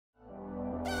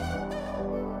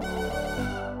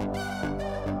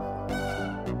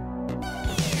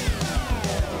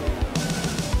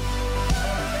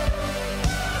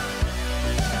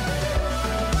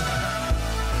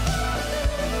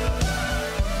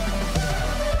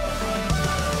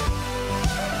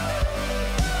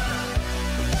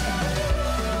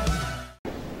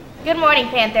Good morning,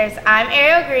 Panthers. I'm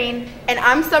Ariel Green. And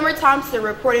I'm Summer Thompson,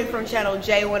 reporting from Channel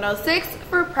J106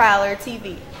 for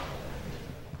ProwlerTV.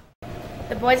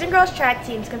 The boys and girls track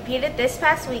teams competed this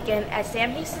past weekend at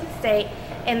Sam Houston State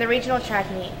in the regional track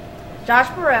meet.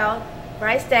 Josh Burrell,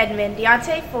 Bryce Dedman,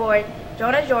 Deontay Ford,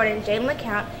 Jonah Jordan, Jalen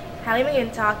LeCount, Hallie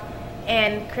McGintock,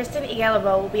 and Kristen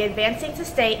Igelabo will be advancing to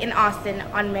state in Austin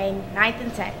on May 9th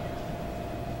and 10th.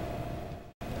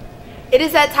 It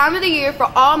is that time of the year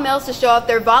for all males to show off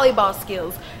their volleyball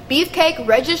skills. Beefcake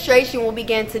registration will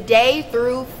begin today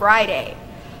through Friday.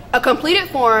 A completed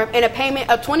form and a payment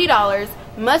of $20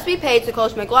 must be paid to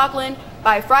Coach McLaughlin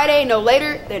by Friday no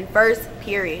later than first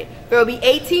period. There will be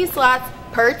 18 slots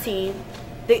per team.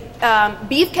 The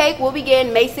Beefcake will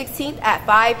begin May 16th at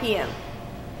 5 p.m.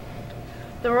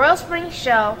 The Royal Spring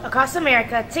Show across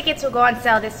America tickets will go on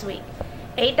sale this week.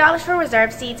 $8 for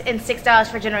reserved seats and $6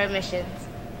 for general admissions.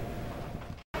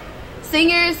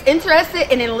 Seniors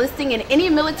interested in enlisting in any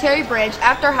military branch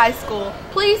after high school,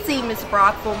 please see Ms.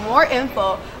 Brock for more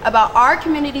info about our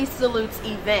Community Salutes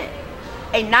event,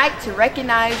 a night to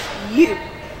recognize you.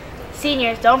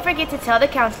 Seniors, don't forget to tell the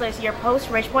counselors your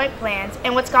post-Ridgepoint plans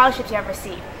and what scholarships you have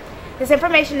received. This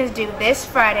information is due this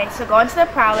Friday, so go into the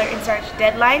Prowler and search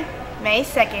deadline May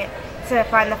 2nd to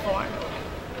find the form.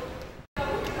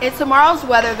 In tomorrow's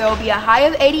weather, there will be a high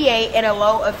of 88 and a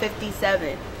low of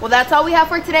 57. Well, that's all we have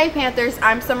for today, Panthers.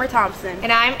 I'm Summer Thompson.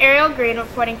 And I'm Ariel Green,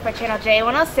 reporting for Channel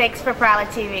J106 for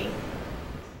ProwlerTV.